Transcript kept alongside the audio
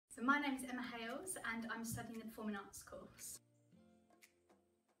My name is Emma Hales and I'm studying the Performing Arts course.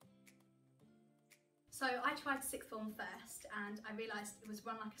 So I tried sixth form first and I realised it was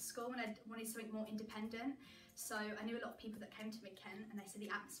run like a school and I wanted something more independent. So I knew a lot of people that came to MidKent and they said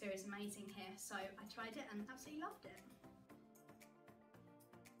the atmosphere is amazing here. So I tried it and absolutely loved it.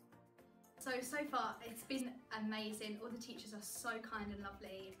 So far it's been amazing. All the teachers are so kind and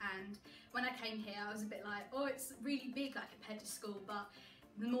lovely, and when I came here I was a bit like, oh, it's really big like compared to school, but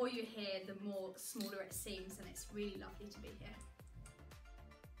the more you're here the more smaller it seems, and it's really lovely to be here.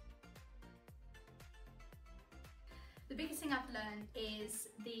 The biggest thing I've learned is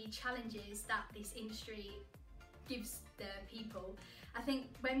the challenges that this industry gives the people. I think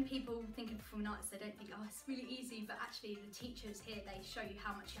when people think of performing arts they don't think, oh, it's really easy, but actually the teachers here, they show you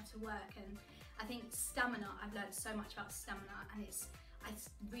how much you have to work, and I think stamina, I've learned so much about stamina, and it's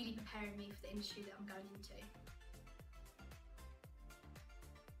really preparing me for the industry that I'm going into.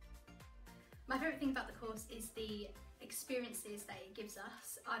 My favourite thing about the course is the experiences that it gives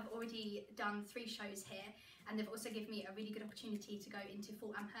us. I've already done 3 shows here, and they've also given me a really good opportunity to go into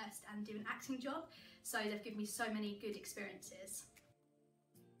Fort Amherst and do an acting job, so they've given me so many good experiences.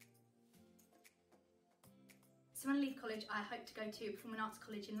 So when I leave college I hope to go to Performing Arts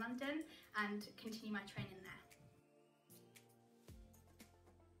College in London and continue my training there.